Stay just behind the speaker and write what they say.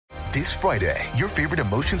This Friday, your favorite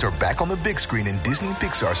emotions are back on the big screen in Disney and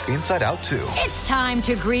Pixar's Inside Out 2. It's time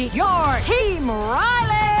to greet your Team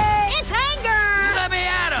Riley. It's anger. Let me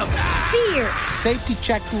at him. Fear. Safety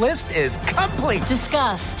checklist is complete.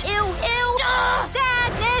 Disgust. Ew, ew.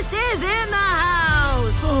 Sadness is in the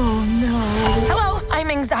house. Oh, no. Hello, I'm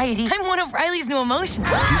anxiety. I'm one of Riley's new emotions.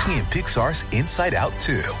 Disney and Pixar's Inside Out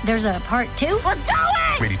 2. There's a part 2? We're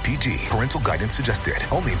going! Rated PG. Parental guidance suggested.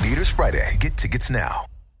 Only in theaters Friday. Get tickets now.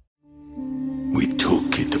 We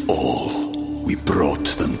took it all. We brought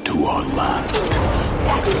them to our land.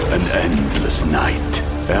 An endless night,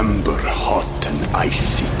 ember hot and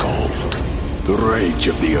icy cold. The rage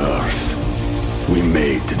of the earth. We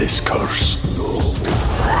made this curse.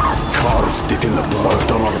 Carved it in the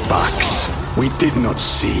blood on our backs. We did not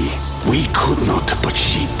see. We could not, but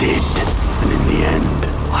she did. And in the end...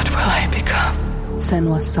 What will I become?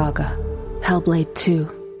 Senua's Saga. Hellblade 2.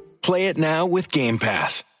 Play it now with Game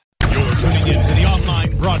Pass. You're tuning in to the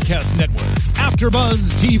online broadcast network,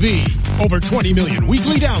 AfterBuzz TV. Over 20 million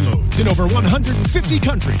weekly downloads in over 150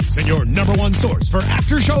 countries, and your number one source for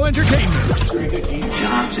after-show entertainment.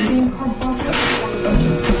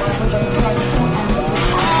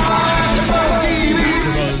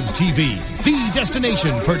 AfterBuzz TV, the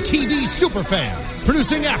destination for TV superfans,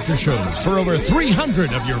 producing after-shows for over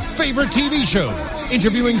 300 of your favorite TV shows,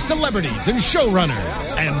 interviewing celebrities and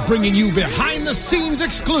showrunners, and bringing you behind-the-scenes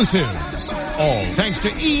exclusives. All thanks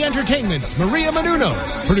to E! Entertainment's Maria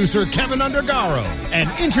Menounos, producer Kevin Undergaro, and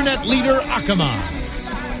internet leader Akamai.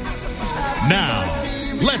 Now,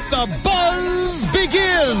 let the buzz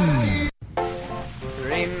begin!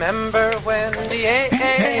 Remember when the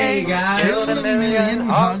AAA guys, killed a million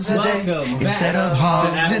hogs a day? Instead of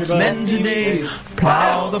hogs, it's men today.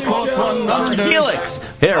 Plow the fourth one under. Helix!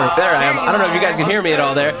 There I am. I don't know if you guys can hear me at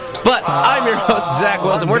all there, but I'm your host, Zach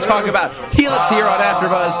Wilson. We're talking about Helix here on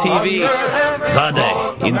AfterBuzz TV.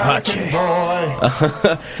 Vade in Pace.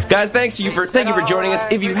 Guys, thank you for joining us.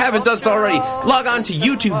 If you haven't done so already, log on to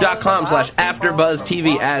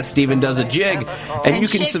youtube.com/AfterBuzzTV as Steven does a jig, and you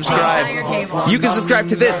can subscribe. You can subscribe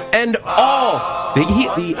to this and all the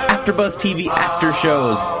AfterBuzz TV after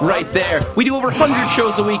shows right there. We do over 100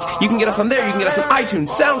 shows a week. You can get us on there. You can get us on iTunes,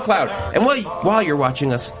 SoundCloud, and while you're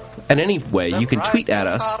watching us in any way, you can tweet at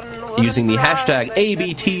us using the hashtag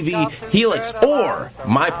ABTVHelix or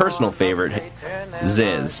my personal favorite,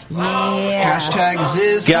 Ziz. Yeah. Hashtag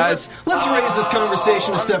Ziz. Guys, let's raise this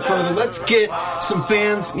conversation a step further. Let's get some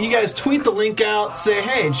fans. You guys tweet the link out. Say,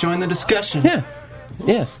 hey, join the discussion. Yeah.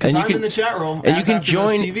 Because I'm in the chat room. And you can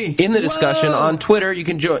join in the discussion on Twitter. You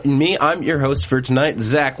can join me. I'm your host for tonight,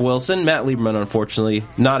 Zach Wilson. Matt Lieberman, unfortunately,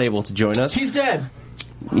 not able to join us. He's dead.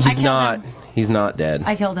 He's not dead.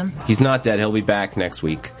 I killed him. He's not dead. He'll be back next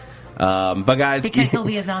week. But guys... Because he'll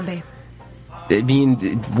be a zombie. I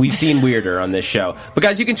mean, we've seen weirder on this show. But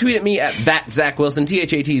guys, you can tweet at me at that Zach Wilson,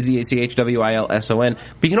 ThatZachWilson.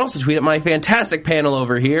 But you can also tweet at my fantastic panel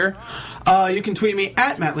over here. You can tweet me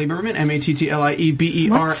at Matt Lieberman,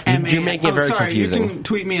 MattLieberman. You're making it very confusing. You can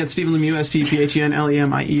tweet me at Stephen Lemieux,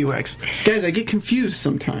 StPhenLemieux. Guys, I get confused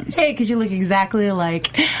sometimes. Hey, because you look exactly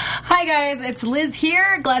alike. Hi, guys. It's Liz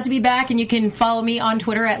here. Glad to be back. And you can follow me on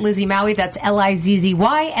Twitter at Lizzie Maui. That's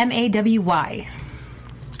LIZZYMAWY.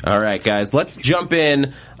 All right, guys, let's jump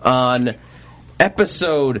in on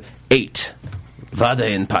episode 8, Vade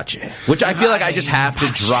in Pace, which I feel like I just have to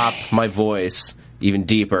drop my voice even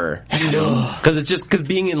deeper. Because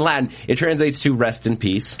being in Latin, it translates to rest in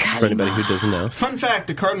peace, for anybody who doesn't know. Fun fact,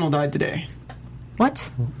 a cardinal died today.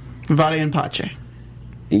 What? Vade in Pace.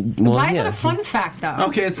 Well, why is it a fun fact, though?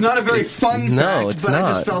 Okay, it's not a very fun fact, but I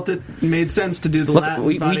just felt it made sense to do the Latin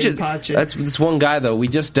Vade in Pace. That's this one guy, though. We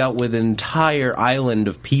just dealt with an entire island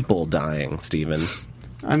of people dying, Stephen.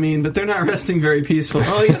 I mean, but they're not resting very peaceful.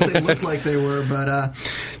 Oh, yes, they looked like they were, but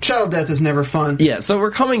child death is never fun. Yeah, so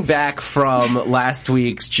we're coming back from last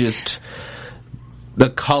week's just the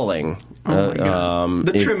culling. Oh, my God.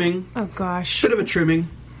 The trimming. Oh, gosh. Bit of a trimming.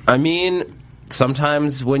 I mean...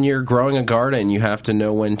 Sometimes when you're growing a garden, you have to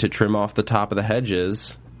know when to trim off the top of the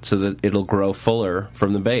hedges so that it'll grow fuller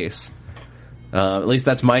from the base. At least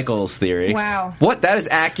that's Michael's theory. Wow. What? That is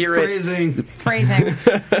accurate. Phrasing.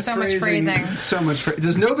 So much phrasing. So much phrasing.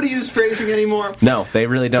 Does nobody use phrasing anymore? No, they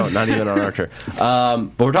really don't. Not even on Archer.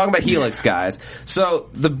 But we're talking about Helix, guys. So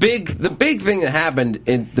the big thing that happened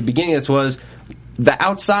in the beginning of this was the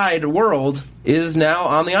outside world is now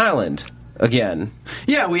on the island. Again.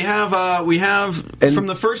 Yeah, we have from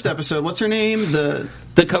the first episode, what's her name? The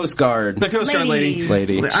Coast Guard. The Coast Guard lady.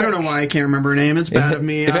 I don't know why I can't remember her name. It's bad of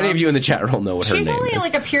me. If any of you in the chat room know what her name is. She's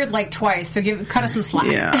only appeared twice, so cut us some slack.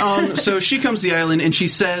 Yeah. So she comes to the island and she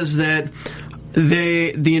says that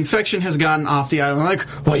the infection has gotten off the island.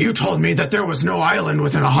 Like, well, you told me that there was no island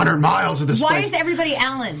within 100 miles of this place. Why is everybody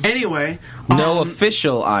Alan? Anyway. No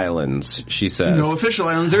official islands, she says. No official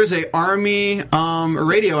islands. There's a Army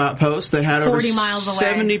radio outpost that had 40 over miles away.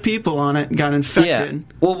 70 people on it got infected.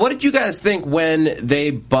 Yeah. Well, what did you guys think when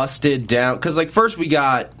they busted down? Because, like, first we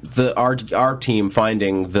got our team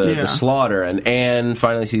finding the slaughter, and Anne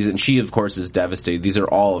finally sees it, and she, of course, is devastated. These are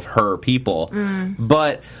all of her people.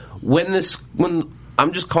 But when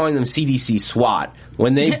I'm just calling them CDC SWAT,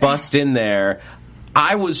 when they bust in there,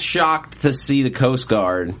 I was shocked to see the Coast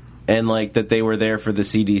Guard and like that they were there for the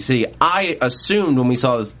CDC. I assumed when we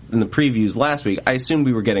saw this in the previews last week, I assumed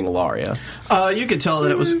we were getting Ilaria. You could tell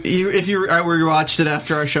that it was. I watched it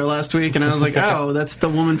after our show last week, and I was like, "Oh, that's the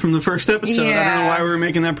woman from the first episode." Yeah. I don't know why we were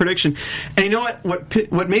making that prediction. And you know what?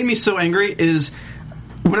 What made me so angry is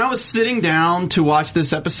when I was sitting down to watch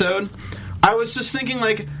this episode, I was just thinking,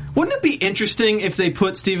 like, wouldn't it be interesting if they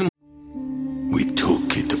put Stephen? We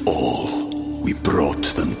took it all. We brought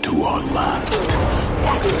them to our land.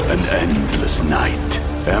 An endless night,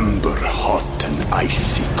 ember hot and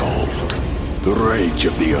icy cold. The rage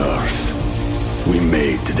of the earth. We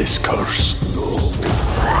made this curse.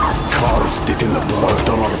 Carved it in the blood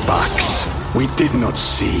on our backs. We did not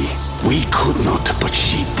see. We could not, but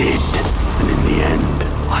she did. And in the end,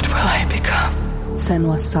 what will I become?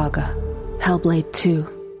 Senua's Saga. Hellblade 2.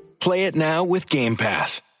 Play it now with Game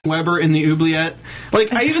Pass. Weber in the oubliette.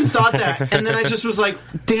 Like, I even thought that, and then I just was like,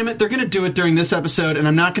 damn it, they're going to do it during this episode, and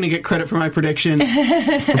I'm not going to get credit for my prediction.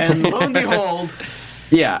 And lo and behold.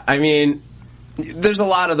 Yeah, I mean, there's a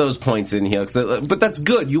lot of those points in Helix, but that's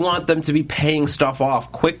good. You want them to be paying stuff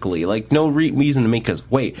off quickly. Like, no reason to make us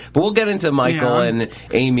wait. But we'll get into Michael and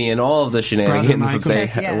Amy and all of the shenanigans that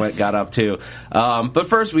they got up to. But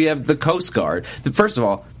first, we have the Coast Guard. First of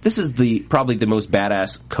all, this is probably the most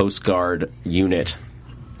badass Coast Guard unit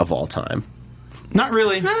of all time. Not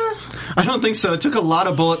really. I don't think so. It took a lot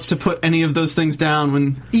of bullets to put any of those things down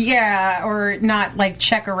when... Yeah, or not, like,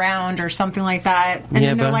 check around or something like that. And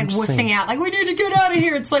then they're, like, wussing out. Like, we need to get out of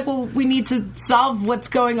here. It's like, well, we need to solve what's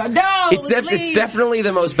going on. No, it's definitely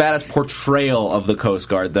the most badass portrayal of the Coast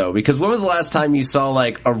Guard, though, because when was the last time you saw,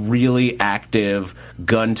 like, a really active,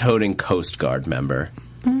 gun-toting Coast Guard member?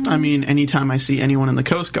 I mean, anytime I see anyone in the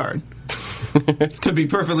Coast Guard. To be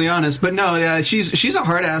perfectly honest. But no, yeah, she's a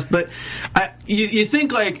hard ass, but you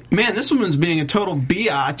think like, man, this woman's being a total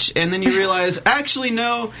biatch, and then you realize, actually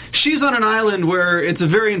no, she's on an island where it's a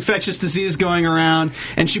very infectious disease going around,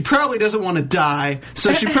 and she probably doesn't want to die,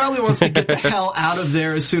 so she probably wants to get the hell out of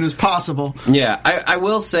there as soon as possible. Yeah, I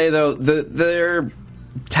will say though, their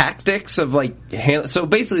tactics of like, so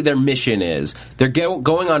basically their mission is, they're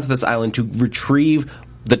going onto this island to retrieve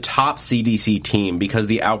the top CDC team because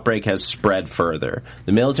the outbreak has spread further.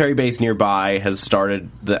 The military base nearby has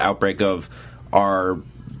started the outbreak of our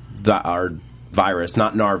virus,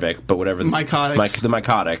 not Narvik, but whatever. Mycotics. The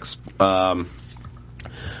mycotics.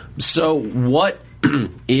 So what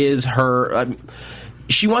is her...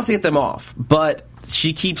 she wants to get them off, but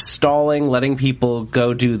she keeps stalling, letting people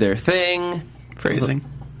go do their thing. Phrasing.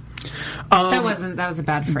 That was a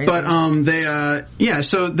bad phrase. But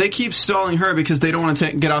so they keep stalling her because they don't want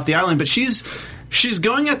to get off the island. But she's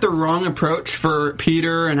going at the wrong approach for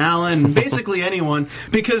Peter and Alan and basically anyone,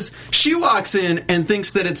 because she walks in and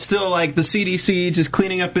thinks that it's still like the CDC just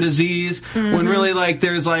cleaning up a disease, when really like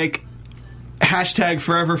there's like hashtag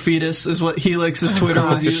forever fetus is what Helix's Twitter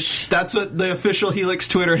was used. That's what the official Helix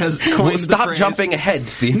Twitter has coined. Stop jumping ahead,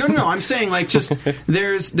 Steve. No, I'm saying like just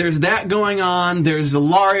there's that going on. There's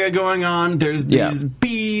Ilaria going on. There's these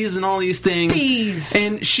bees and all these things. Bees.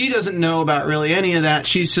 And she doesn't know about really any of that.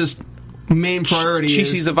 She's just main priority. She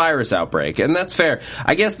sees a virus outbreak, and that's fair.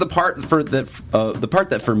 I guess the part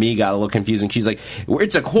that for me got a little confusing. She's like,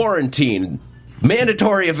 it's a quarantine.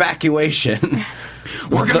 Mandatory evacuation.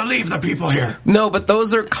 We're going to leave the people here. No, but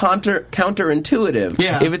those are counterintuitive.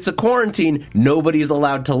 Yeah. If it's a quarantine, nobody's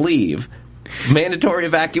allowed to leave. Mandatory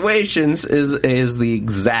evacuations is the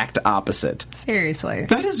exact opposite. Seriously.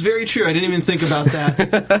 That is very true. I didn't even think about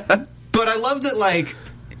that. But I love that, like,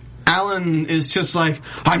 Alan is just like,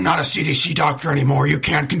 I'm not a CDC doctor anymore. You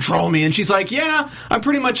can't control me. And she's like, yeah, I'm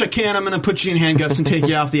pretty much I can. I'm going to put you in handcuffs and take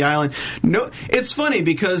you off the island. No, it's funny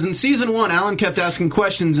because in season 1, Alan kept asking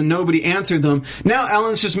questions and nobody answered them. Now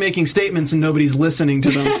Alan's just making statements and nobody's listening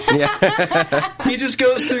to them. He just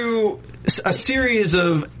goes through a series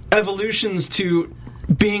of evolutions to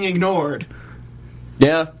being ignored.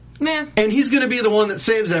 Yeah. Yeah. And he's going to be the one that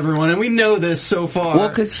saves everyone, and we know this so far. Well,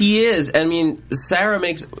 because he is. I mean,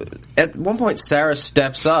 at one point, Sarah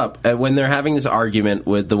steps up when they're having this argument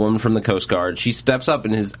with the woman from the Coast Guard. She steps up,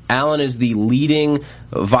 and Alan is the leading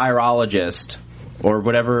virologist, or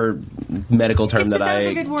whatever medical term that was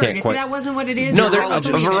a good word. can't quite... If that wasn't what it is, no, a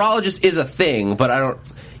virologist is a thing, but I don't...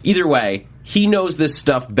 Either way, he knows this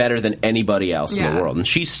stuff better than anybody else in the world, and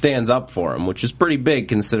she stands up for him, which is pretty big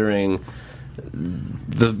considering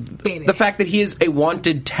the fact that he is a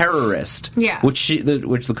wanted terrorist, which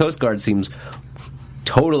the Coast Guard seems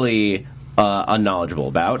totally unknowledgeable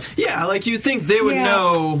about. Yeah, like you'd think they would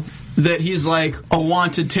know that he's like a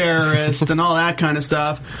wanted terrorist and all that kind of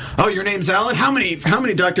stuff. Oh, your name's Alan? How many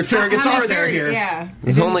Dr. Farragut's are there here? Yeah.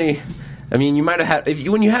 There's only... I mean, you might have had...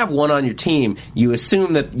 when you have one on your team, you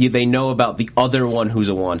assume that they know about the other one who's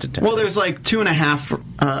a wanted terrorist. Well, there's like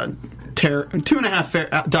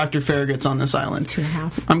 2.5 Dr. Farragut's on this island.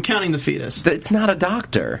 2.5. I'm counting the fetus. It's not a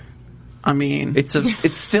doctor. I mean... It's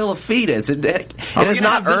still a fetus. It has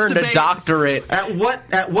not earned a doctorate. At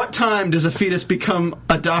what time does a fetus become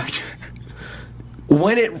a doctor?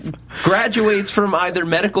 When it graduates from either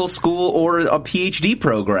medical school or a PhD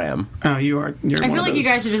program. Oh, you're I feel like you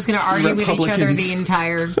guys are just going to argue with each other the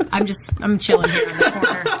entire... I'm chilling here in the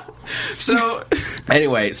corner. So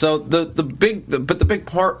anyway, the big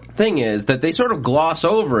part thing is that they sort of gloss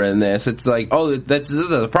over in this. It's like, oh, that's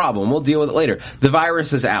the problem. We'll deal with it later. The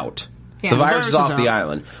virus is out. Yeah, the virus is off the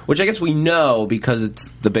island, which I guess we know because it's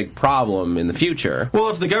the big problem in the future.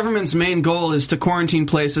 Well, if the government's main goal is to quarantine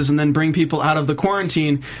places and then bring people out of the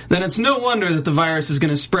quarantine, then it's no wonder that the virus is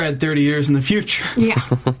going to spread 30 years in the future. Yeah.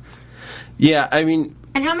 Yeah, I mean...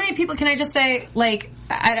 And how many people, can I just say, like,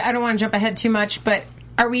 I don't want to jump ahead too much, but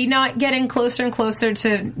are we not getting closer and closer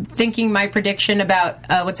to thinking my prediction about,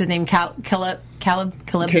 what's his name, Caleb?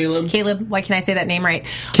 Why can't I say that name right?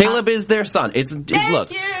 Caleb is their son.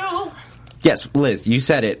 Thank you! Yes, Liz, you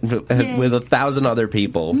said it with 1,000 other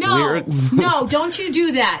people. No, don't you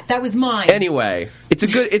do that. That was mine. Anyway,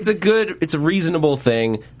 it's a reasonable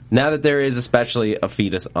thing now that there is especially a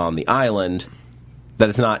fetus on the island, that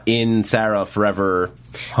it's not in Sarah forever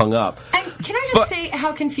hung up. And can I just say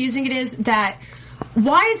how confusing it is that...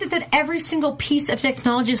 Why is it that every single piece of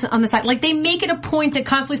technology is on the side? Like, they make it a point to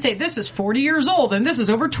constantly say, this is 40 years old, and this is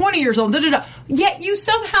over 20 years old, da-da-da. Yet you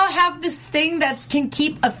somehow have this thing that can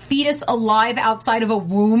keep a fetus alive outside of a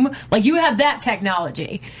womb. Like, you have that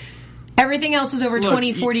technology. Everything else is over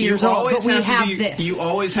 20, 40 years old, but we have this. You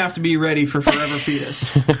always have to be ready for Forever Fetus.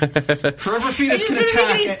 Forever Fetus can attack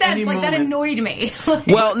at any sense. Any moment. That annoyed me.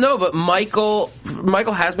 Well, no, but Michael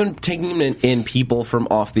has been taking in people from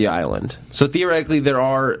off the island. So theoretically, there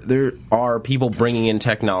are people bringing in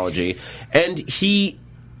technology, and he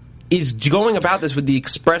is going about this with the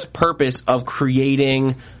express purpose of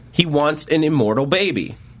creating. He wants an immortal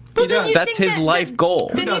baby. That's his life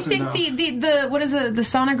goal. Then you think the what is it, the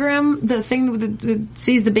sonogram, the thing that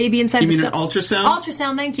sees the baby inside the stomach? You mean an ultrasound?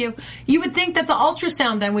 Ultrasound, thank you. You would think that the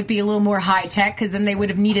ultrasound then would be a little more high tech, because then they would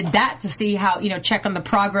have needed that to see how, check on the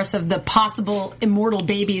progress of the possible immortal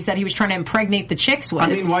babies that he was trying to impregnate the chicks with. I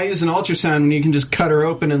mean, why use an ultrasound when you can just cut her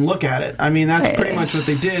open and look at it? I mean, that's pretty much what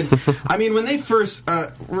they did. I mean, when they first,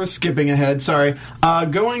 we're skipping ahead, sorry.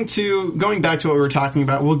 Going back to what we were talking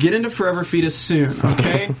about, we'll get into Forever Fetus soon,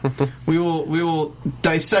 okay? We will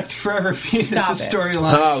dissect Forever Fetus'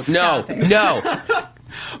 storyline. Oh, no.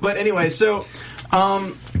 But anyway, so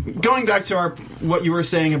going back to what you were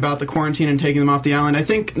saying about the quarantine and taking them off the island, I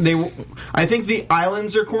think the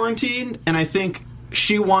islands are quarantined, and I think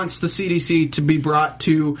she wants the CDC to be brought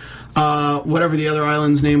to whatever the other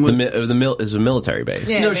island's name was. It was a military base.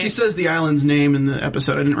 Yeah, no, she says the island's name in the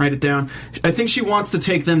episode. I didn't write it down. I think she wants to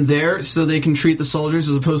take them there so they can treat the soldiers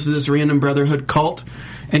as opposed to this random Brotherhood cult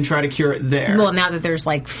and try to cure it there. Well, now that there's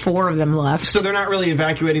like 4 of them left. So they're not really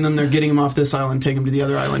evacuating them. They're getting them off this island, taking them to the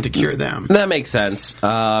other island to cure them. That makes sense.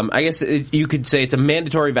 I guess you could say it's a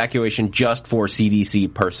mandatory evacuation just for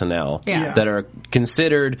CDC personnel that are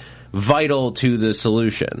considered vital to the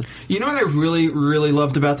solution. You know what I really, really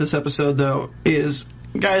loved about this episode, though, is...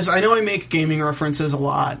 Guys, I know I make gaming references a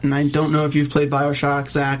lot, and I don't know if you've played BioShock,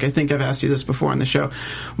 Zach. I think I've asked you this before on the show.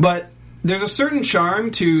 But there's a certain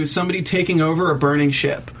charm to somebody taking over a burning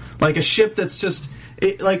ship. Like a ship that's just...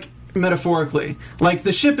 metaphorically. Like,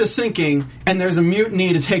 the ship is sinking, and there's a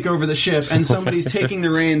mutiny to take over the ship, and somebody's taking the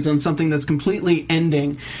reins on something that's completely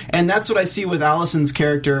ending. And that's what I see with Allison's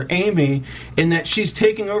character, Amy, in that she's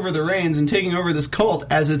taking over the reins and taking over this cult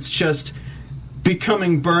as it's just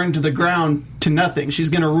becoming burned to the ground to nothing. She's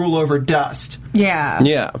going to rule over dust. Yeah.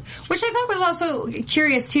 Yeah. Which I thought was also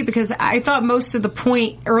curious, too, because I thought most of the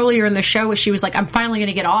point earlier in the show was she was like, I'm finally going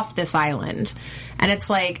to get off this island. And it's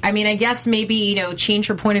like, I mean, I guess maybe, you know, change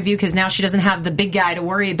her point of view because now she doesn't have the big guy to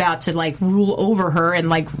worry about to, like, rule over her and,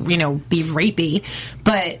 like, you know, be rapey.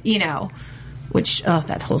 But, you know, which,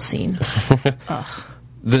 that whole scene. Ugh.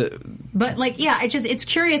 But, like, yeah, it's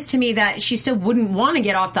curious to me that she still wouldn't want to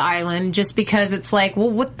get off the island just because it's like,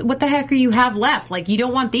 well, what the heck are you have left? Like, you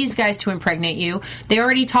don't want these guys to impregnate you. They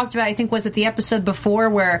already talked about, I think, was it the episode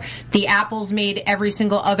before where the apples made every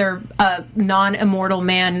single other non-immortal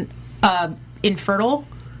man infertile?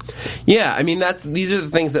 Yeah, I mean, these are the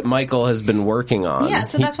things that Michael has been working on. Yeah,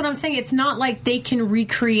 so that's what I'm saying. It's not like they can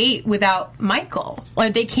recreate without Michael.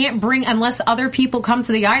 Like, they can't bring, unless other people come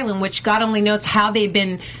to the island, which God only knows how they've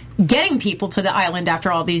been getting people to the island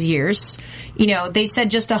after all these years. You know, they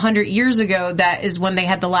said just 100 years ago that is when they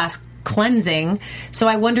had the last cleansing. So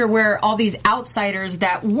I wonder where all these outsiders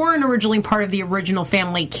that weren't originally part of the original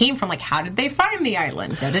family came from. Like, how did they find the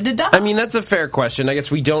island? Da-da-da-da. I mean, that's a fair question. I guess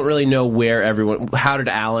we don't really know how did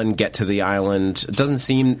Alan get to the island? It doesn't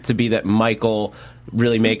seem to be that Michael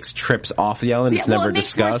really makes trips off the island. It's never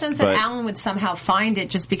discussed. It makes more sense that Alan would somehow find it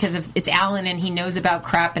just because it's Alan and he knows about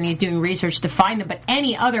crap and he's doing research to find them. But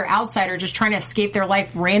any other outsider just trying to escape their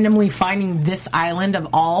life randomly finding this island of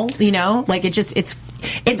all, you know? Like, it's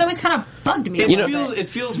always kind of bugged me. It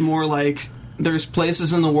feels more like there's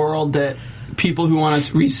places in the world that people who want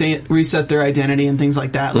to reset their identity and things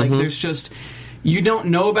like that, like there's just... You don't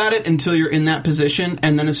know about it until you're in that position,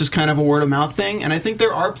 and then it's just kind of a word-of-mouth thing. And I think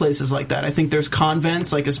there are places like that. I think there's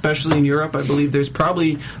convents, like especially in Europe. I believe there's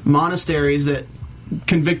probably monasteries that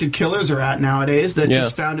convicted killers are at nowadays that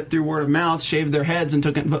just found it through word of mouth, shaved their heads, and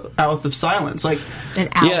took an oath of silence. Like,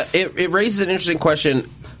 it raises an interesting question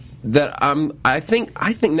that I think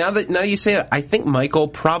now you say it, I think Michael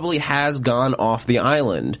probably has gone off the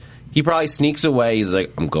island. He probably sneaks away. He's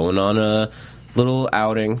like, I'm going on a little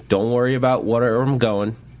outing. Don't worry about where I'm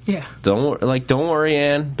going. Yeah. Don't worry,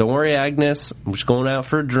 Anne. Don't worry, Agnes. I'm just going out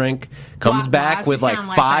for a drink. Comes back with like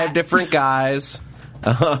 5 different guys.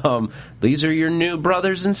 These are your new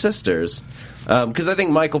brothers and sisters. Because I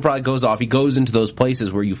think Michael probably goes off. He goes into those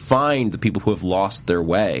places where you find the people who have lost their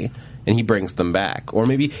way, and he brings them back. Or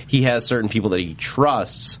maybe he has certain people that he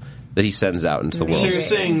trusts that he sends out into the world. So you're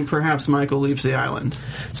saying perhaps Michael leaves the island?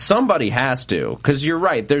 Somebody has to, because you're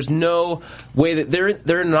right. There's no way that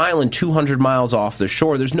they're in an island 200 miles off the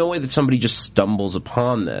shore. There's no way that somebody just stumbles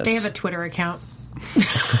upon this. They have a Twitter account.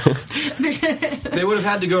 They would have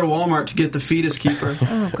had to go to Walmart to get the fetus keeper.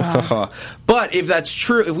 Oh, God. But if that's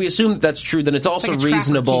true, if we assume that that's true, then it's also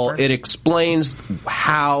reasonable. It explains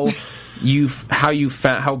how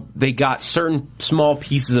they got certain small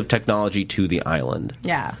pieces of technology to the island.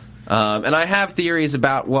 Yeah. And I have theories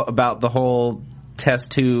about the whole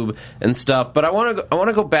test tube and stuff, but I want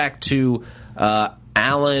to go back to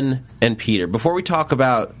Alan and Peter before we talk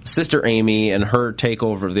about Sister Amy and her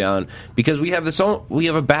takeover of the island, because we have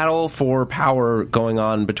a battle for power going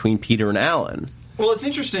on between Peter and Alan. Well, it's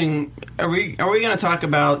interesting. Are we going to talk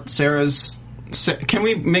about Sarah's? Can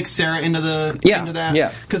we mix Sarah into that?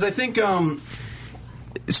 Yeah. Because I think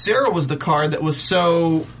Sarah was the card that was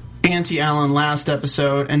so anti-Alan last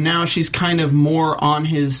episode, and now she's kind of more on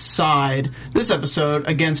his side this episode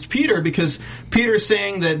against Peter, because Peter's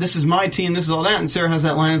saying that this is my team, this is all that, and Sarah has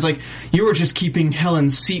that line, it's like, you were just keeping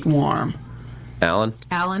Helen's seat warm.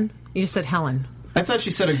 Alan? You said Helen. I thought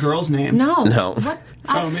she said a girl's name. No. What?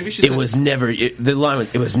 Maybe she said... The line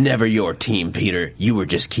was, it was never your team, Peter. You were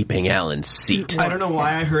just keeping Alan's seat. I don't know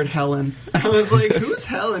why I heard Helen. I was like, who's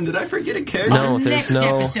Helen? Did I forget a character? No, there's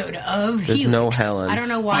episode of There's Helix. no Helen. I don't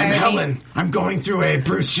know why. I'm Helen. I'm going through a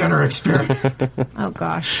Bruce Jenner experiment. Oh,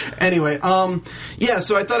 gosh. Anyway, so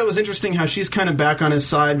I thought it was interesting how she's kind of back on his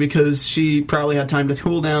side because she probably had time to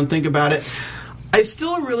cool down, think about it. I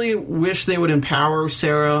still really wish they would empower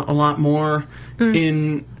Sarah a lot more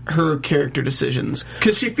in her character decisions,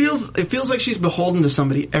 because it feels like she's beholden to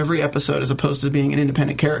somebody every episode as opposed to being an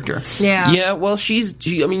independent character. Yeah. Well, she's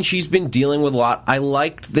been dealing with a lot. I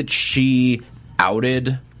liked that she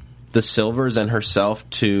outed the Silvers and herself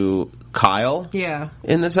to Kyle. Yeah.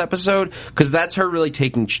 In this episode, because that's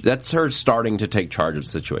her starting to take charge of the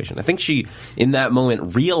situation. I think she, in that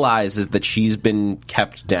moment, realizes that she's been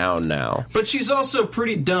kept down now. But she's also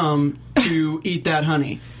pretty dumb to eat that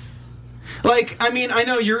honey. Like, I mean, I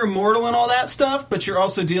know you're immortal and all that stuff, but you're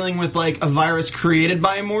also dealing with, like, a virus created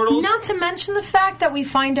by immortals. Not to mention the fact that we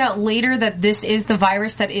find out later that this is the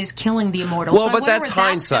virus that is killing the immortals. Well, so but that's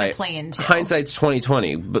hindsight. Hindsight's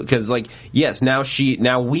 20/20, because, like, yes,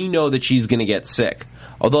 now we know that she's going to get sick.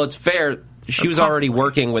 Although it's fair, she was already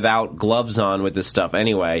working without gloves on with this stuff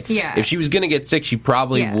anyway. Yeah. If she was going to get sick, she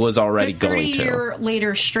probably was already going to. The 30-year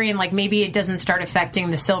later strain, like maybe it doesn't start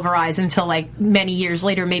affecting the Silver Eyes until like many years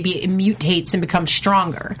later. Maybe it mutates and becomes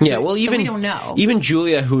stronger. Yeah, well, so we don't know. Even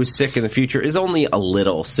Julia, who is sick in the future, is only a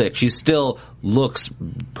little sick. She still looks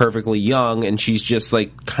perfectly young, and she's just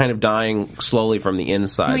like kind of dying slowly from the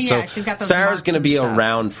inside. Well, yeah, so she's got those Sarah's going to be stuff.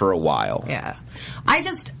 around for a while. Yeah. I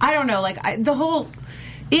don't know, like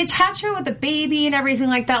the attachment with the baby and everything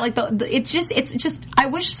like that, like it's just I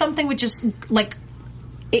wish something would just like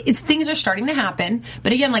things are starting to happen,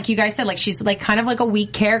 but again, like you guys said, like she's like kind of like a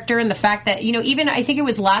weak character, and the fact that even I think it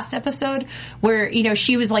was last episode where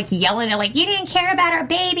she was like yelling at like, you didn't care about our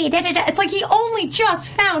baby, da, da, da. It's like he only just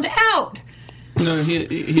found out. No,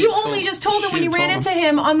 you only just told him when you ran into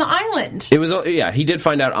him on the island. It was he did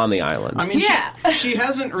find out on the island. I mean, she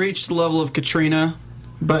hasn't reached the level of Katrina.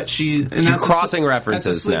 But and that's crossing references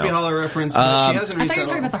that's a Sleepy now. Hollow reference. But she hasn't reached I thought you were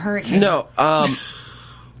talking about the hurricane. No,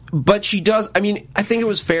 but she does. I mean, I think it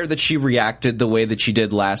was fair that she reacted the way that she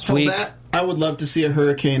did last week. I would love to see a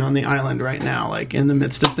hurricane on the island right now, like in the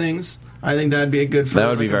midst of things. I think that'd be a good. That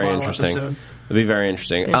would be very interesting. Episode. That'd be very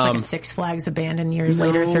interesting. There's like a Six Flags abandoned years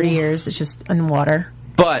later, 30 years. It's just in water.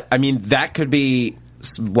 But I mean, that could be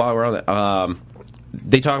while we're on that.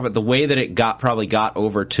 They talk about the way that it probably got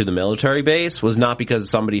over to the military base was not because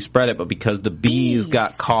somebody spread it, but because the bees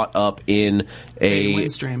got caught up in a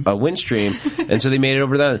windstream, and so they made it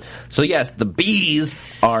over there. So yes, the bees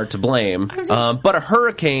are to blame, but a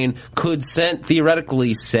hurricane could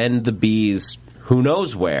theoretically send the bees who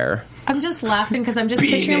knows where. I'm just laughing because I'm just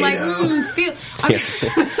picturing like,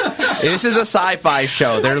 this is a sci-fi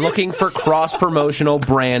show. They're looking for cross-promotional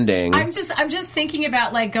branding. I'm just thinking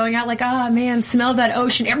about like going out like, oh man, smell that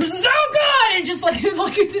ocean air, so good, and just like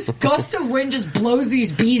this gust of wind just blows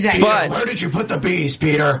these bees at you. Where did you put the bees,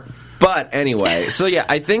 Peter? But anyway, so yeah,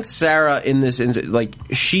 I think Sarah in this like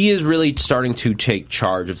she is really starting to take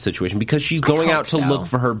charge of the situation because she's going out to look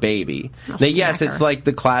for her baby. Now, yes, it's like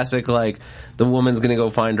the classic like the woman's going to go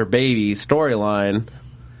find her baby storyline,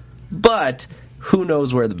 but who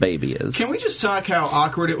knows where the baby is? Can we just talk how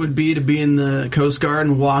awkward it would be to be in the Coast Guard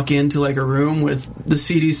and walk into like a room with the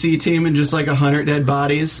CDC team and just like 100 dead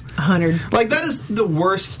bodies? 100. Like that is the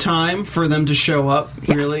worst time for them to show up,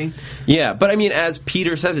 really. Yeah, but I mean, as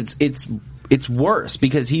Peter says, it's worse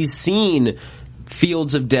because he's seen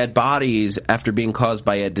fields of dead bodies after being caused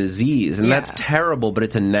by a disease, and that's terrible, but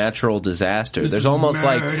it's a natural disaster. There's almost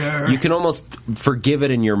like you can almost forgive it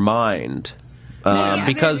in your mind.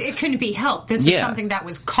 Because it couldn't be helped. This is something that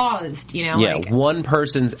was caused, one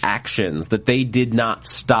person's actions that they did not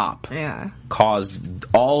stop caused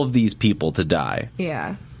all of these people to die.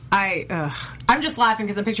 Yeah. I'm just laughing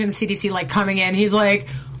because I'm picturing the CDC like coming in. He's like,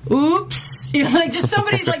 oops. Like just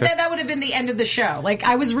somebody like that would have been the end of the show. Like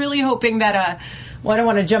I was really hoping that I don't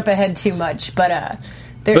want to jump ahead too much, but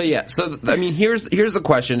yeah, so I mean here's the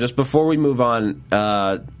question just before we move on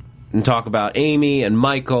and talk about Amy and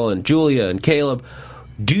Michael and Julia and Caleb.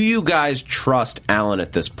 Do you guys trust Alan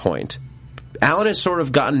at this point? Alan has sort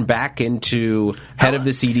of gotten back into head of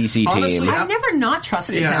the CDC honestly, team. I've never not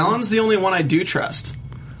trusted him. Yeah, Alan's the only one I do trust.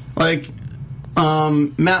 Like,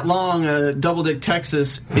 Matt Long, Double Dick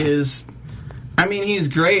Texas, is... I mean, he's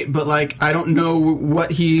great, but, like, I don't know what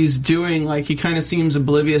he's doing. Like, he kind of seems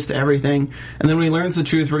oblivious to everything. And then when he learns the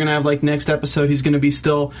truth, we're going to have, like, next episode, he's going to be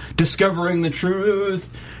still discovering the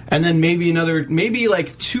truth. And then maybe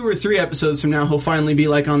like 2 or 3 episodes from now, he'll finally be,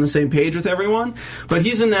 like, on the same page with everyone. But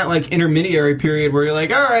he's in that, like, intermediary period where you're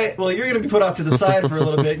like, all right, well, you're going to be put off to the side for a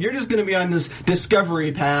little bit. You're just going to be on this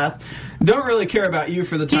discovery path. Don't really care about you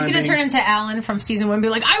for the time being. He's going to turn into Alan from season 1 and be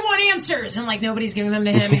like, I want answers! And, like, nobody's giving them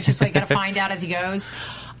to him. He's just, like, got to find out as he goes.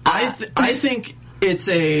 I think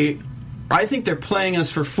I think they're playing us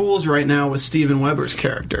for fools right now with Steven Weber's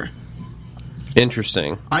character.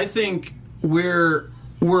 Interesting. I think we're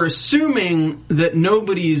assuming that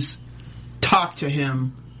nobody's talked to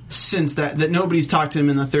him since that nobody's talked to him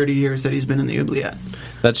in the 30 years that he's been in the oubliette.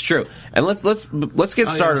 That's true. And let's get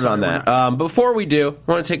started on that. Before we do,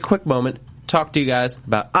 I want to take a quick moment talk to you guys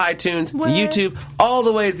about iTunes, YouTube, all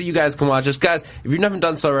the ways that you guys can watch us. Guys, if you've never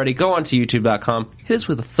done so already, go on to youtube.com, hit us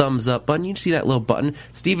with a thumbs up button. You see that little button?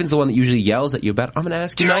 Steven's the one that usually yells at you about it. I'm going to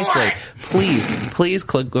ask you nicely. Please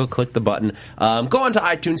go click the button. Go on to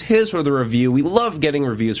iTunes, hit us with a review. We love getting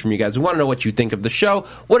reviews from you guys. We want to know what you think of the show.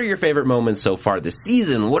 What are your favorite moments so far this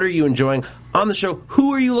season? What are you enjoying on the show?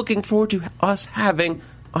 Who are you looking forward to us having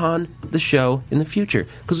on the show in the future?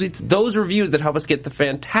 Because it's those reviews that help us get the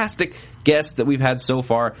fantastic guests that we've had so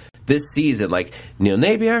far this season, like Neil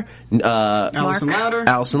Napier, Allison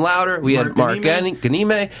Lauder. We had Mark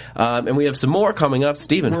Ganime, and we have some more coming up.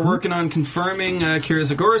 Steven. We're working on confirming Kira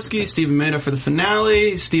Zagorski, Stephen Meda for the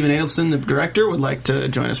finale. Steven Adelson, the director, would like to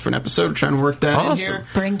join us for an episode. We're trying to work that in here.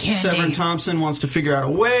 Bring Candy. Severn Thompson wants to figure out a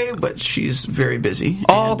way, but she's very busy.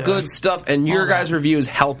 All good stuff, and your guys' reviews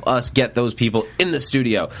help us get those people in the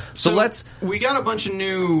studio. So we got a bunch of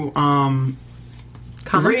new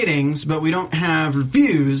ratings, but we don't have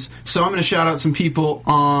reviews, so I'm going to shout out some people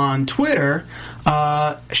on Twitter.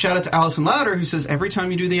 Shout out to Allison Lauder, who says, every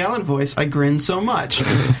time you do the Alan voice, I grin so much.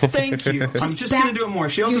 Thank you. I'm just going to do it more.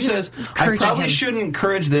 She also says, I probably shouldn't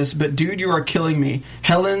encourage this, but dude, you are killing me.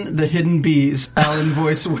 Helen, the Hidden Bees, Alan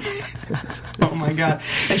voice. Oh my God.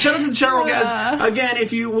 And shout out to the chat roll guys. Again,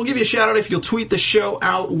 we'll give you a shout out if you'll tweet the show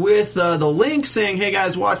out with the link saying, hey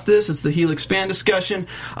guys, watch this. It's the Helix fan discussion.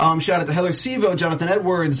 Shout out to Heather Sevo, Jonathan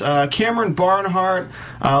Edwards, Cameron Barnhart,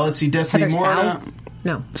 let's see, Destiny Morna.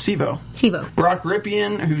 No. Sevo. Brock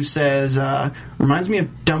Rippian, who says, reminds me of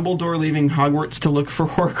Dumbledore leaving Hogwarts to look for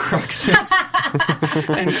Horcruxes.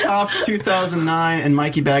 And off to 2009 and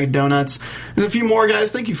Mikey Bag of Donuts. There's a few more, guys.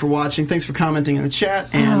 Thank you for watching. Thanks for commenting in the chat.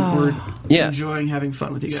 And we're enjoying having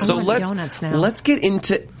fun with you guys. So let's get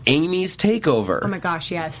into Amy's takeover. Oh my gosh,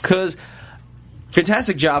 yes. Because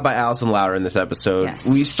fantastic job by Allison Lauder in this episode.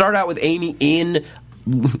 Yes. We start out with Amy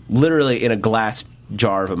literally in a glass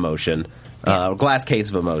jar of emotion. Glass case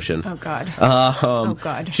of emotion. Oh God. Oh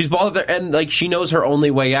God. She's balled up there, and she knows her only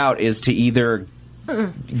way out is to either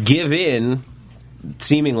give in,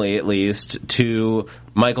 seemingly at least, to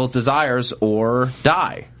Michael's desires or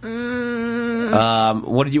die.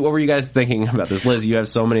 What were you guys thinking about this, Liz? You have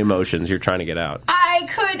so many emotions you're trying to get out.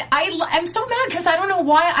 I'm so mad because I don't know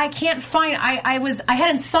why I can't find. I had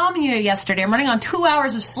insomnia yesterday. I'm running on 2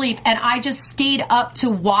 hours of sleep, and I just stayed up to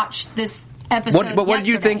watch this episode. What did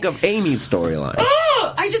you think of Amy's storyline?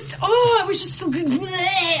 I was just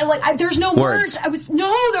like, there's no words.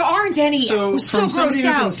 There aren't any. So, I was so from somebody grossed who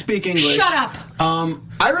out. can speak English, Shut up.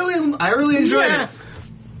 I really enjoyed it.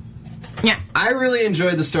 Yeah, I really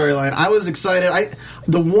enjoyed the storyline. I was excited.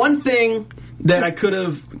 The one thing that I could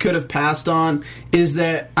have passed on is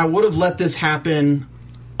that I would have let this happen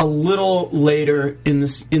a little later in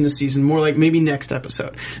the season, more like maybe next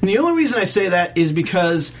episode. And the only reason I say that is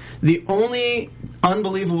because the only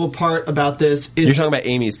unbelievable part about this is... You're talking about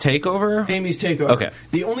Amy's takeover? Amy's takeover. Okay.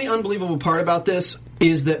 The only unbelievable part about this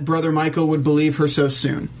is that Brother Michael would believe her so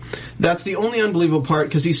soon. That's the only unbelievable part,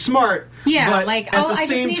 because he's smart. Yeah, but I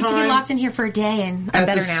just need to be locked in here for a day, and I'm better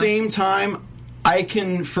now. At the same time, I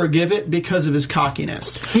can forgive it because of his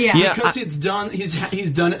cockiness. Yeah. Because he's done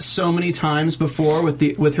it so many times before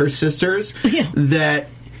with her sisters that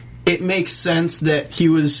it makes sense that he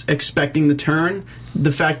was expecting the turn.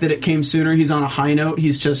 The fact that it came sooner, he's on a high note,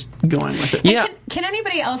 he's just going with it. Yeah. Can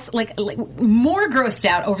anybody else like more grossed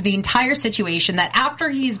out over the entire situation that after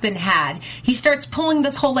he's been had, he starts pulling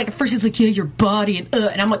this whole at first he's like, yeah, your body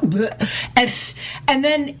and I'm like, bleh. and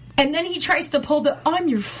then he tries to pull the I'm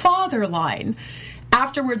your father line.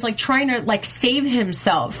 Afterwards, trying to save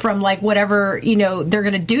himself from whatever they're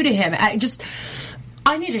gonna do to him.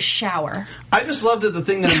 I need a shower. I just love that the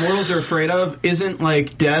thing that immortals are afraid of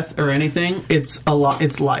isn't death or anything. It's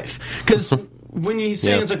it's life. Because when he's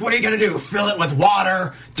saying it's what are you going to do? Fill it with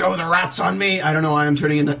water? Throw the rats on me? I don't know why I'm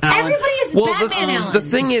turning into Alan. Everybody is Batman Alan. The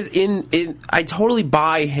thing is, I totally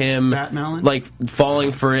buy him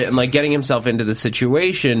falling for it and getting himself into the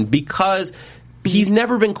situation because he's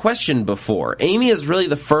never been questioned before. Amy is really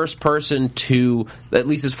the first person to, at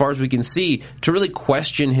least as far as we can see, to really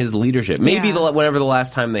question his leadership. Maybe whenever the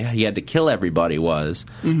last time he had to kill everybody was.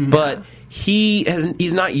 Mm-hmm. But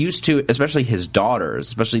he's not used to, especially his daughters,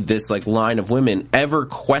 especially this line of women, ever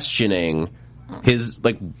questioning his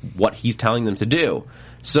what he's telling them to do.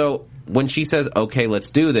 So when she says, okay, let's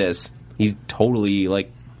do this, he's totally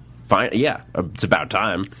fine. Yeah, it's about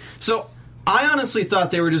time. So I honestly thought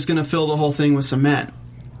they were just going to fill the whole thing with cement.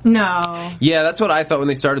 No. Yeah, that's what I thought when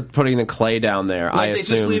they started putting the clay down there. I assumed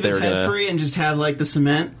they just leave his head free and just have the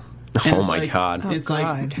cement. Oh my God! It's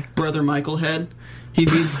like Brother Michael head. He'd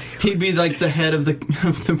be the head of the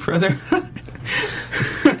brother.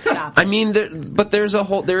 Stop. I mean, there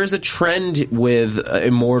is a trend with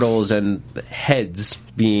immortals and heads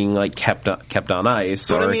being like kept on ice.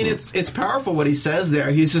 But or, I mean, it's powerful what he says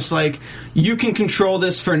there. He's just like, you can control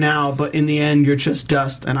this for now, but in the end, you're just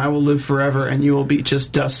dust, and I will live forever, and you will be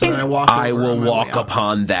just dust. And I will walk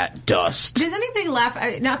upon that dust. Does anybody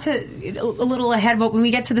laugh? Not to a little ahead, but when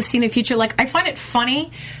we get to the scene in the future, like I find it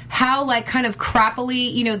funny how like kind of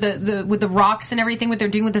crappily, you know, the with the rocks and everything, what they're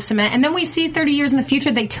doing with the cement, and then we see 30 years in the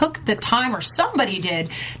future, they took the time, or somebody did,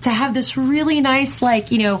 to have this really nice,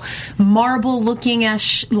 like, you know, marble-looking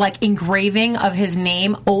like engraving of his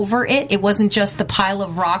name over it. It wasn't just the pile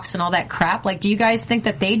of rocks and all that crap. Like, do you guys think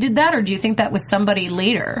that they did that, or do you think that was somebody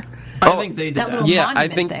later? I think they did that. Yeah, I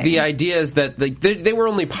think the idea is that they were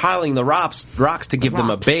only piling the rocks to give them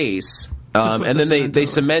a base. And then they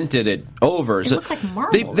cemented it over. It looked like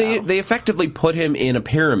marble, they effectively put him in a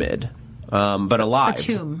pyramid, but alive. A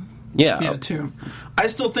tomb. Yeah, a tomb. I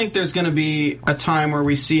still think there's going to be a time where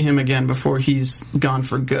we see him again before he's gone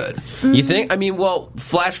for good. Mm-hmm. You think? I mean, well,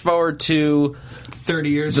 flash forward to 30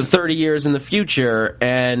 years. The 30 years in the future,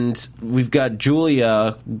 and we've got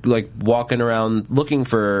Julia like walking around looking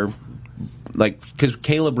for. Like, because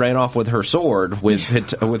Caleb ran off with her sword with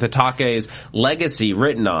Hitake's legacy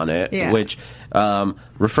written on it, which,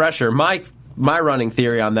 refresher, my running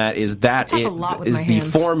theory on that is that it is the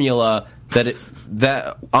formula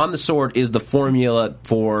that on the sword is the formula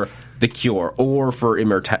for the cure or for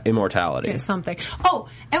immortality. Yeah, something. Oh,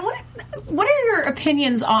 and what are your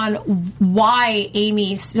opinions on why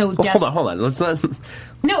Amy's so desperate? Hold on. Let's not.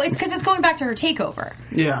 No, it's because it's going back to her takeover.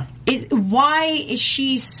 Yeah. Why is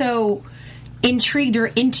she so intrigued or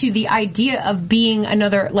into the idea of being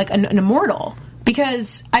another, like an immortal?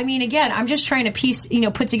 Because, I mean, again, I'm just trying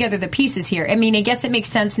to put together the pieces here. I mean, I guess it makes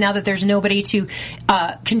sense now that there's nobody to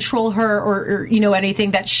control her or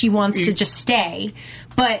anything, that she wants to just stay.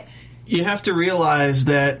 But you have to realize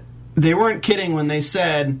that they weren't kidding when they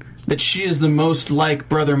said that she is the most like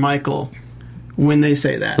Brother Michael when they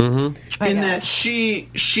say that. Mm-hmm. In that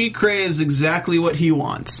she craves exactly what he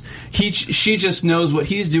wants. She just knows what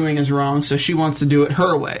he's doing is wrong, so she wants to do it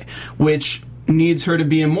her way, which needs her to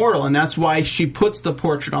be immortal, and that's why she puts the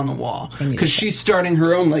portrait on the wall, because she's starting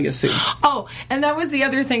her own legacy. Oh, and that was the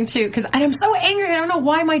other thing too, because I'm so angry. I don't know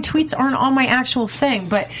why my tweets aren't on my actual thing,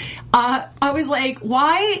 but I was like,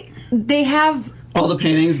 why they have all the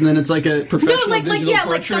paintings, and then it's like a professional digital portrait.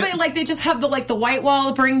 Like somebody, like they just have the white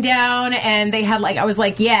wall bring down, and they had I was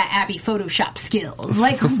like, yeah, Abby Photoshop skills.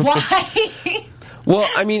 Like, why? Well,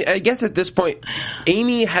 I mean, I guess at this point,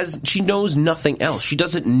 Amy she knows nothing else. She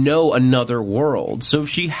doesn't know another world. So if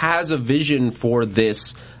she has a vision for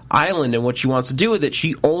this island and what she wants to do with it,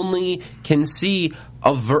 she only can see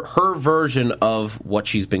her version of what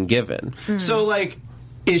she's been given. So,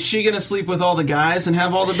 is she going to sleep with all the guys and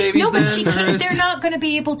have all the babies? No, but she can't. They're not going to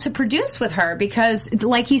be able to produce with her because,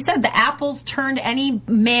 like he said, the apples turned any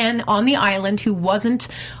man on the island who wasn't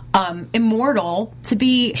immortal to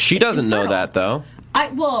be. She doesn't know that, though.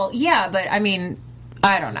 Yeah, but I mean,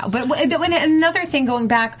 I don't know. But another thing, going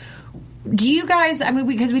back, do you guys? I mean,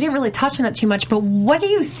 because we didn't really touch on it too much, but what do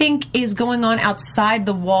you think is going on outside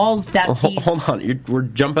the walls? Hold on, we're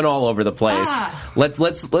jumping all over the place.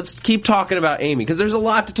 Let's keep talking about Amy because there's a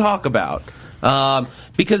lot to talk about.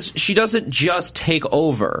 Because she doesn't just take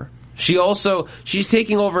over. She's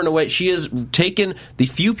taking over in a way. She has taken the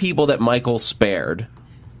few people that Michael spared,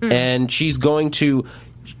 and she's going to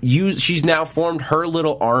she's now formed her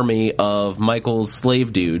little army of Michael's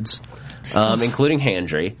slave dudes, including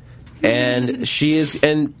Handry, and she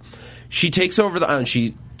takes over the island.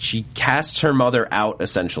 She casts her mother out,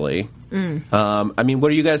 essentially. I mean,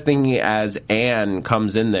 what are you guys thinking as Anne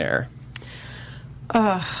comes in there?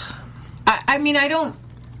 I mean, I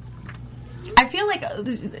feel like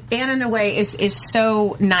Anne, in a way, is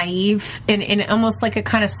so naive in almost like a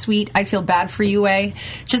kind of sweet, I feel bad for you way.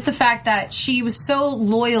 Just the fact that she was so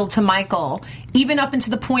loyal to Michael, even up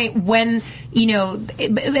until the point when, and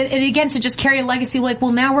again, to just carry a legacy like,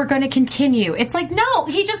 well, now we're going to continue. It's like, no,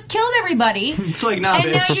 he just killed everybody. It's like, nah, and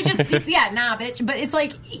bitch. Now you just, nah, bitch. But it's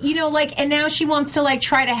like, and now she wants to,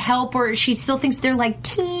 try to help, or she still thinks they're,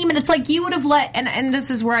 team. And it's like, you would have and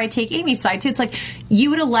this is where I take Amy's side, too. It's like,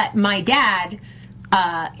 you would have let my dad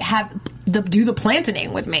do the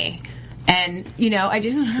planting with me. And, I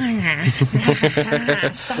just...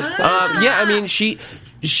 Stop. I mean,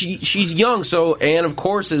 she's young, so Anne, of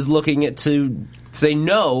course, is looking to say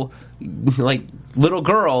no, little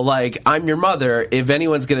girl, I'm your mother. If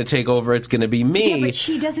anyone's going to take over, it's going to be me. Yeah, but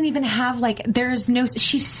she doesn't even have,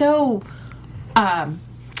 she's so,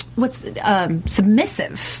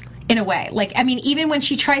 submissive in a way. Like, I mean, even when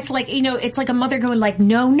she tries to, like, you know, it's like a mother going like,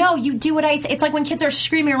 no, you do what I say. It's like when kids are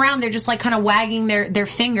screaming around, they're just like kind of wagging their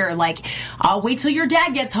finger, like, I'll wait till your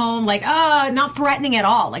dad gets home. Like, not threatening at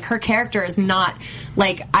all. Like, her character is not,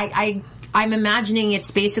 like, I'm imagining it's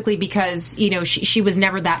basically because, you know, she was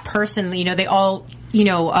never that person. You know, they all, you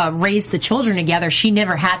know, raised the children together. She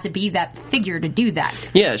never had to be that figure to do that.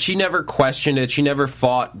 Yeah, she never questioned it. She never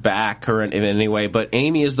fought back or in any way. But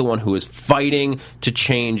Amy is the one who is fighting to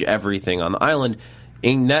change everything on the island.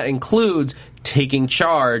 And that includes taking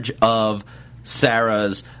charge of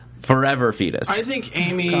Sarah's forever fetus. I think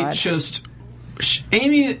Amy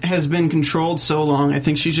Amy has been controlled so long, I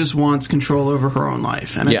think she just wants control over her own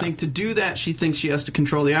life. And I think to do that, she thinks she has to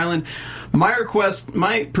control the island. My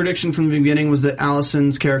prediction from the beginning was that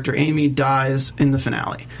Allison's character, Amy, dies in the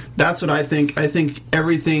finale. That's what I think. I think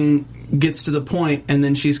everything gets to the point, and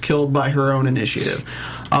then she's killed by her own initiative.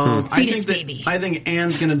 I think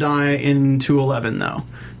Anne's going to die in 211, though,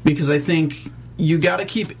 because I think you got to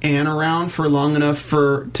keep Anne around for long enough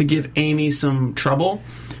to give Amy some trouble.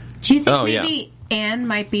 Do you think maybe Anne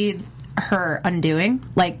might be her undoing?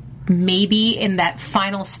 Like, maybe in that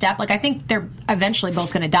final step? Like, I think they're eventually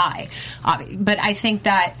both going to die. But I think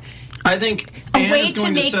that... I think Anne is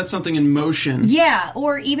going to set something in motion. Yeah,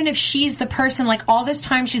 or even if she's the person, like, all this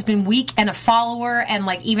time she's been weak and a follower, and,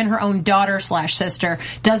 like, even her own daughter/sister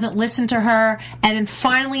doesn't listen to her, and then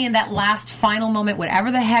finally in that final moment,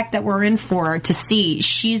 whatever the heck that we're in for to see,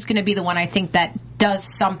 she's going to be the one, I think, that does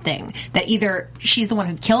something. That either she's the one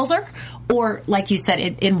who kills her, or, like you said,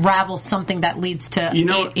 it unravels something that leads to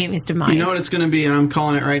Amy's demise. You know what it's going to be, and I'm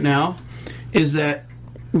calling it right now, is that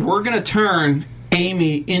we're going to turn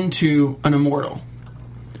Amy into an immortal.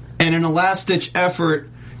 And in a last-ditch effort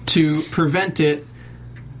to prevent it,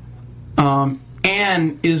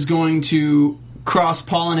 Anne is going to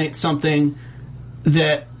cross-pollinate something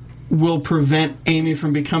that will prevent Amy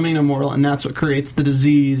from becoming immortal, and that's what creates the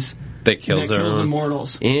disease that kills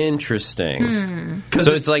immortals. Interesting.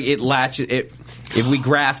 So it's like it latches it. If we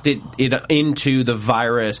graft it into the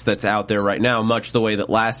virus that's out there right now, much the way that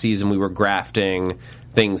last season we were grafting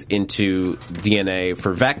things into DNA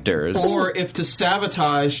for vectors. Or if to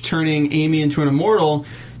sabotage turning Amy into an immortal,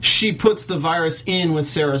 she puts the virus in with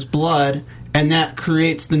Sarah's blood, and that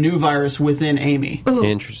creates the new virus within Amy. Ooh,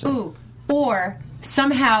 interesting. Ooh. Or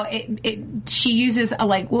somehow she uses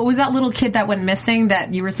what was that little kid that went missing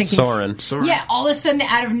that you were thinking? Soren. Yeah, all of a sudden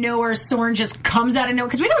out of nowhere, Soren just comes out of nowhere,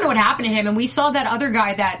 because we don't know what happened to him, and we saw that other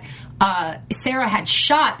guy that Sarah had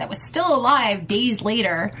shot that was still alive days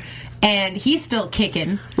later. And he's still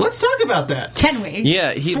kicking. Let's talk about that. Can we?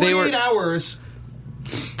 Yeah, 48 hours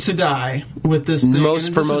to die with this thing.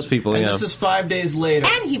 Most people, and this is 5 days later.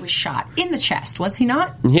 And he was shot in the chest, was he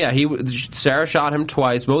not? Yeah, Sarah shot him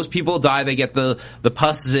twice. Most people die. They get the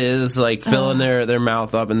pusses, like, filling their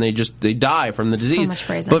mouth up, and they die from the disease. So much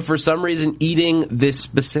phrasing. But for some reason, eating this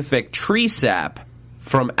specific tree sap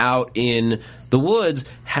from out in the woods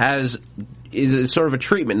is sort of a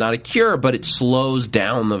treatment, not a cure, but it slows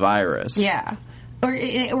down the virus. Yeah.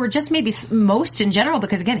 Or just maybe most in general,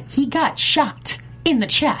 because, again, he got shot in the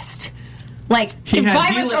chest. Like,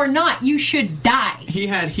 virus or not, you should die. He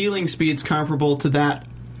had healing speeds comparable to that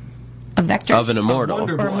of vectors? Of an immortal.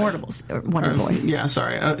 Or immortals. Wonder Boy.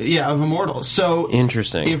 Of immortals. So,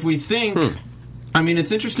 interesting. If we think... I mean,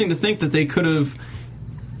 it's interesting to think that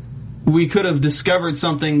we could have discovered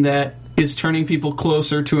something that is turning people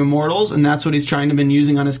closer to immortals, and that's what he's trying to been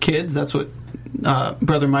using on his kids. That's what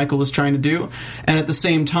Brother Michael was trying to do. And at the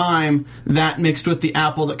same time, that mixed with the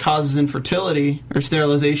apple that causes infertility or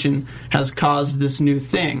sterilization has caused this new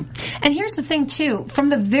thing. And here's the thing, too. From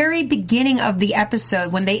the very beginning of the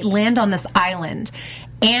episode, when they land on this island,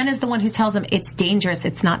 Anne is the one who tells them it's dangerous,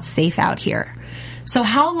 it's not safe out here. So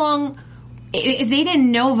how long... If they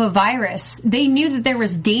didn't know of a virus, they knew that there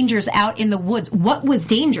was dangers out in the woods. What was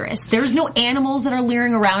dangerous? There's no animals that are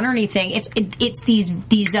leering around or anything. It's these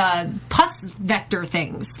pus vector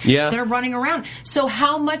things that are running around. So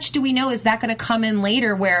how much do we know? Is that going to come in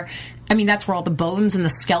later? Where, I mean, that's where all the bones and the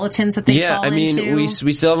skeletons that they fall into. Yeah, I mean, we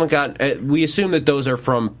still haven't got. We assume that those are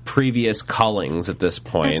from previous cullings at this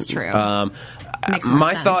point. That's true.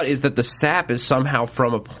 My thought is that the sap is somehow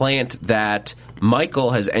from a plant that Michael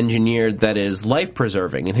has engineered that is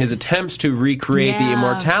life-preserving in his attempts to recreate the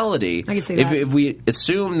immortality. I can see that. If we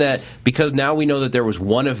assume that, because now we know that there was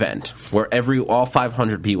one event where all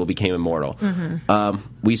 500 people became immortal,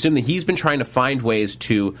 we assume that he's been trying to find ways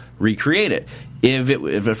to recreate it.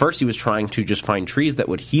 If at first he was trying to just find trees that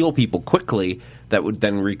would heal people quickly, that would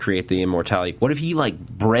then recreate the immortality. What if he,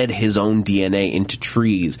 bred his own DNA into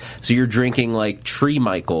trees? So you're drinking, Tree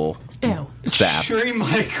Michael Ew. sap. Tree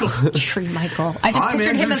Michael. Tree Michael. I just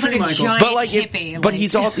pictured him as like a Michael. giant But like, hippie. but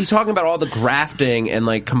he's talking about all the grafting and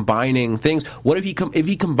like combining things. What if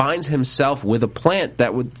he combines himself with a plant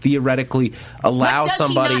that would theoretically allow What does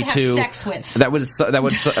somebody he not have to sex with?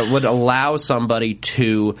 that would allow somebody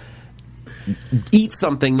to eat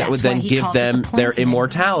something that That's would why then he give calls it them the their planting.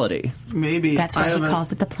 immortality? Maybe. That's why he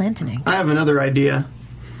calls it the planting. I have another idea.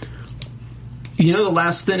 You know, the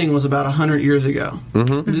last thinning was about 100 years ago.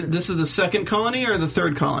 Mm-hmm. This is the second colony or the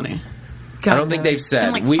third colony? I don't think they've said.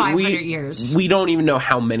 In like 500 years. We don't even know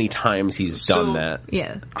how many times he's done that.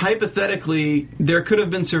 Yeah. Hypothetically, there could have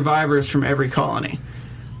been survivors from every colony.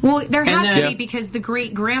 Well, there has then- to be because the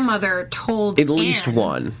great-grandmother told At least Anne.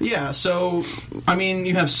 one. Yeah, so, I mean,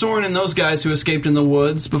 you have Soren and those guys who escaped in the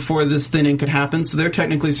woods before this thinning could happen, so they're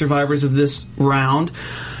technically survivors of this round.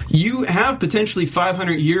 You have potentially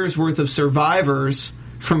 500 years worth of survivors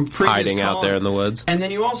from previous Hiding out there in the woods. And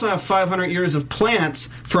then you also have 500 years of plants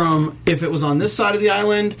from, if it was on this side of the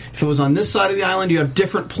island, if it was on this side of the island, you have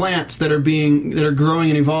different plants that are growing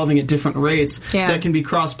and evolving at different rates that can be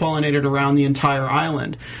cross-pollinated around the entire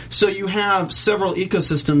island. So you have several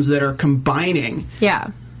ecosystems that are combining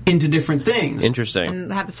into different things. Interesting.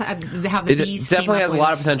 And have the It bees definitely has a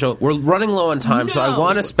lot of potential. We're running low on time, so I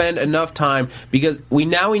want to spend enough time because we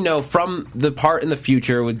know from the part in the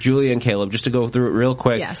future with Julia and Caleb, just to go through it real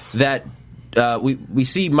quick, that we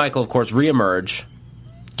see Michael, of course, reemerge,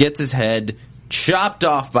 gets his head chopped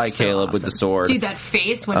off by Caleb with the sword. Dude, that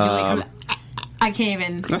face when Julia comes... I can't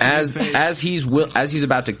even... As he's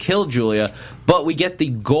about to kill Julia, but we get the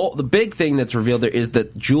goal. The big thing that's revealed there is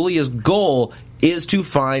that Julia's goal is to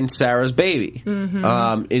find Sarah's baby.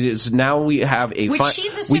 Mm-hmm. It is now we have a. Which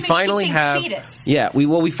she's assuming she keeps saying fetus. Yeah,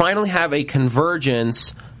 we finally have a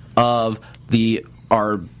convergence of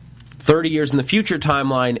our 30 years in the future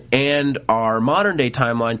timeline and our modern day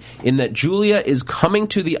timeline in that Julia is coming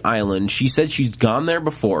to the island. She said she's gone there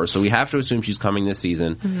before, so we have to assume she's coming this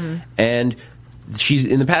season. Mm-hmm. And she's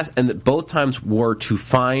in the past, and that both times were to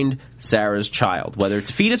find Sarah's child, whether it's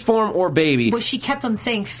fetus form or baby. Well, she kept on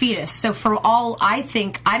saying fetus. So for all I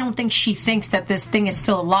don't think she thinks that this thing is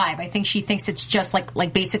still alive. I think she thinks it's just like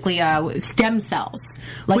basically stem cells.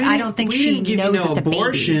 Like I don't think she knows it's a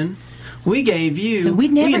baby. We gave you...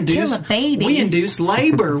 We'd never kill a baby. We induced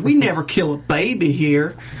labor. We never kill a baby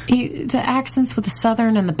here. The accents with the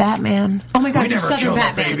Southern and the Batman. Oh my God, we never Southern killed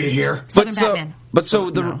Batman. a baby here. Batman. But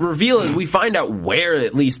the reveal is we find out where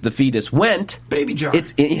at least the fetus went. Baby jar.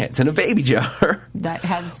 It's in a baby jar. That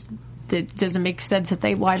doesn't make sense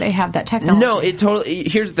why they have that technology. No, it totally...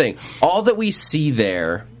 Here's the thing. All that we see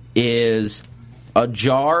there is a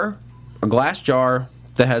glass jar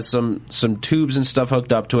that has some tubes and stuff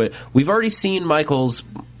hooked up to it. We've already seen Michael's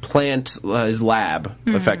plant, his lab,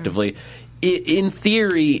 effectively. In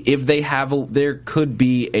theory, if they have there could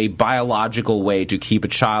be a biological way to keep a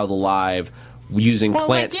child alive using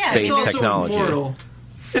plant-based technology. Immortal.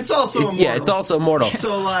 It's also immortal. Yeah, it's also immortal.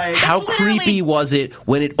 So, how creepy was it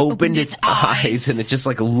when it opened its eyes and it just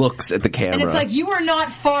looks at the camera? And it's like, you are not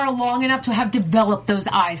far long enough to have developed those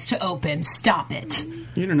eyes to open. Stop it.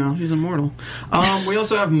 You don't know. He's immortal. We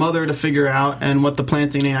also have Mother to figure out and what the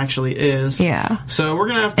planting actually is. Yeah. So we're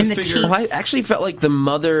going to have to figure... Well, I actually felt like the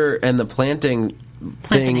Mother and the planting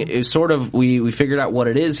thing is sort of we figured out what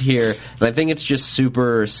it is here, and I think it's just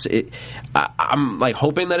super. I'm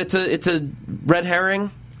hoping that it's a red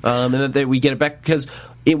herring, and that we get it back because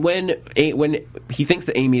when he thinks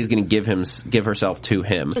that Amy is going to give herself to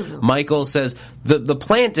him, Michael says the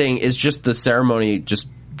planting is just the ceremony, just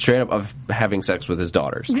straight up of having sex with his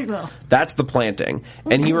daughters. That's the planting,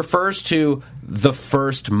 and he refers to the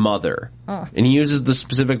first mother, and he uses the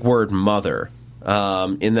specific word mother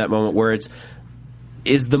in that moment where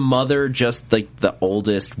is the mother just the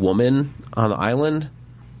oldest woman on the island?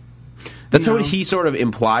 That's what he sort of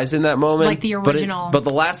implies in that moment. Like the original. But the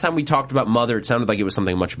last time we talked about Mother, it sounded like it was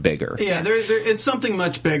something much bigger. Yeah, it's something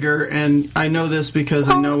much bigger, and I know this because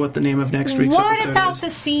I know what the name of next week's episode is. What about the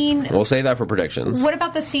scene... We'll save that for predictions. What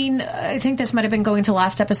about the scene, I think this might have been going to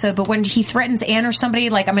last episode, but when he threatens Anne or somebody,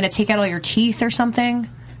 I'm going to take out all your teeth or something?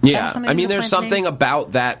 Yeah, I mean, there's something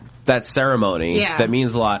about that ceremony that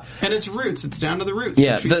means a lot. And it's roots. It's down to the roots.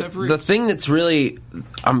 Yeah, the thing that's really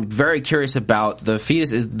I'm very curious about the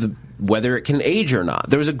fetus is whether it can age or not.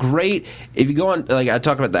 There was a great, if you go on, I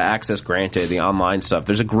talk about the access granted, the online stuff,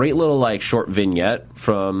 there's a great little short vignette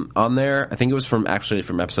on there. I think it was from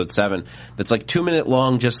episode 7 that's 2 minute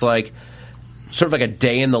long, just sort of a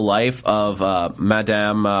day in the life of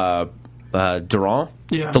Madame Durand,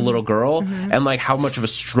 the little girl, and how much of a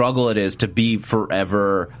struggle it is to be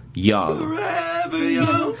forever young. Forever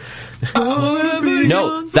young.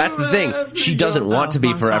 No, that's the thing. She doesn't want to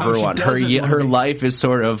be forever one. Her life is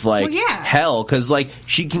sort of like hell because like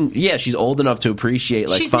she can. Yeah, she's old enough to appreciate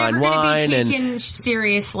like she's fine never wine be and taken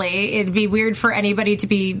seriously. It'd be weird for anybody to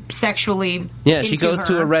be sexually. Yeah, she into goes her.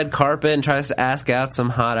 to a red carpet and tries to ask out some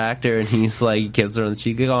hot actor, and he's like, kisses her on the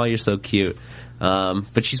cheek. Oh, you're so cute.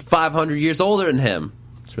 But she's 500 years older than him.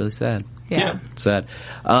 It's really sad. Yeah. Sad.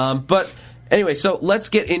 But anyway, so let's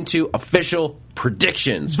get into official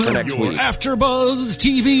predictions for next week. AfterBuzz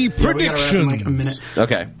TV predictions. We gotta wrap in like a minute.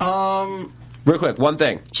 Okay. Real quick, one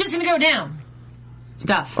thing. Shit's gonna go down.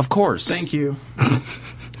 Stuff. Of course. Thank you.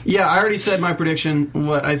 Yeah, I already said my prediction,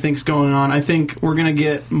 what I think's going on. I think we're going to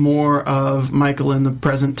get more of Michael in the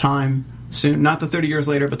present time soon. Not the 30 years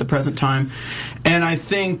later, but the present time. And I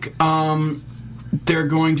think they're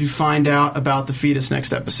going to find out about the fetus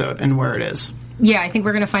next episode and where it is. Yeah, I think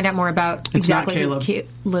we're going to find out more about It's exactly not who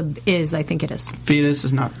Caleb is. I think it is. Fetus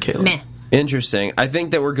is not Caleb. Meh. Interesting. I think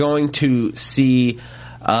that we're going to see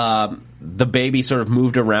the baby sort of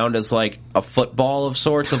moved around as like a football of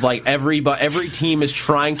sorts of like every team is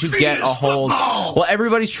trying to get a hold. Football! Well,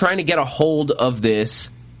 everybody's trying to get a hold of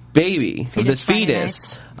this baby, of this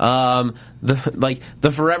fetus.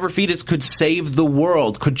 The forever fetus could save the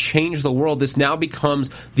world, could change the world. This now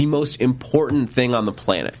becomes the most important thing on the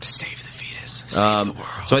planet. Save the fetus. Save the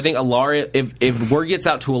world. So I think Ilaria, if word gets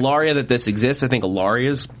out to Ilaria that this exists, I think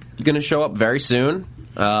Ilaria's going to show up very soon.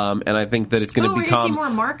 And I think that it's going to become. We're going to see more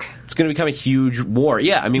Mark. It's going to become a huge war.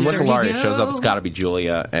 Yeah, I mean, once Sergio. Ilaria shows up, it's got to be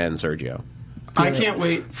Julia and Sergio. I can't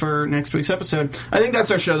wait for next week's episode. I think that's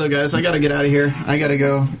our show, though, guys. I got to get out of here. I got to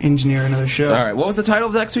go engineer another show. All right, what was the title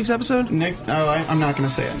of next week's episode? I'm not going to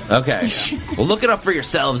say it. Okay. Well, look it up for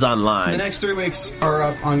yourselves online. The next 3 weeks are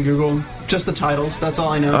up on Google. Just the titles. That's all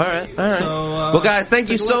I know. All right. So, well, guys, thank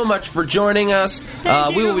you so much for joining us.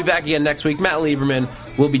 We will be back again next week. Matt Lieberman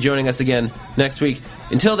will be joining us again next week.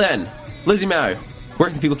 Until then, Lizzie Maui, where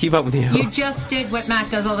can people keep up with you? You just did what Matt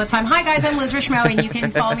does all the time. Hi, guys, I'm Liz Rishmaui, and you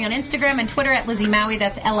can follow me on Instagram and Twitter at Lizzie Maui.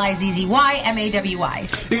 That's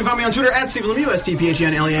LIZZYMAWI. You can find me on Twitter at Stephen Lemieux,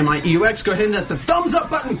 STPHNLEMIEUX. Go ahead and hit the thumbs up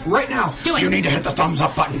button right now. Do it. You need to hit the thumbs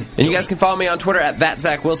up button. And you guys can follow me on Twitter at that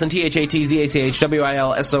Zach Wilson,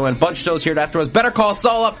 THATZACHWILSON. Bunch shows here afterwards. Better Call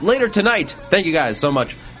Saul up later tonight. Thank you guys so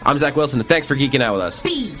much. I'm Zach Wilson, and thanks for geeking out with us.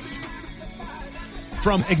 Peace.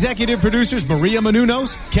 From executive producers Maria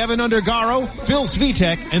Menounos, Kevin Undergaro, Phil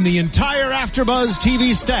Svitek, and the entire AfterBuzz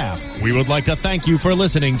TV staff, we would like to thank you for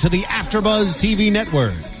listening to the AfterBuzz TV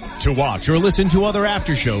network. To watch or listen to other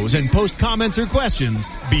after shows and post comments or questions,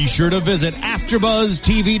 be sure to visit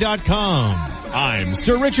AfterBuzzTV.com. I'm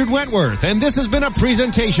Sir Richard Wentworth, and this has been a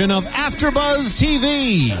presentation of AfterBuzz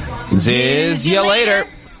TV. Ziz ya later.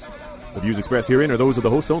 The views expressed herein are those of the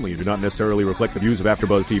hosts only and do not necessarily reflect the views of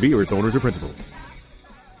AfterBuzz TV or its owners or principals.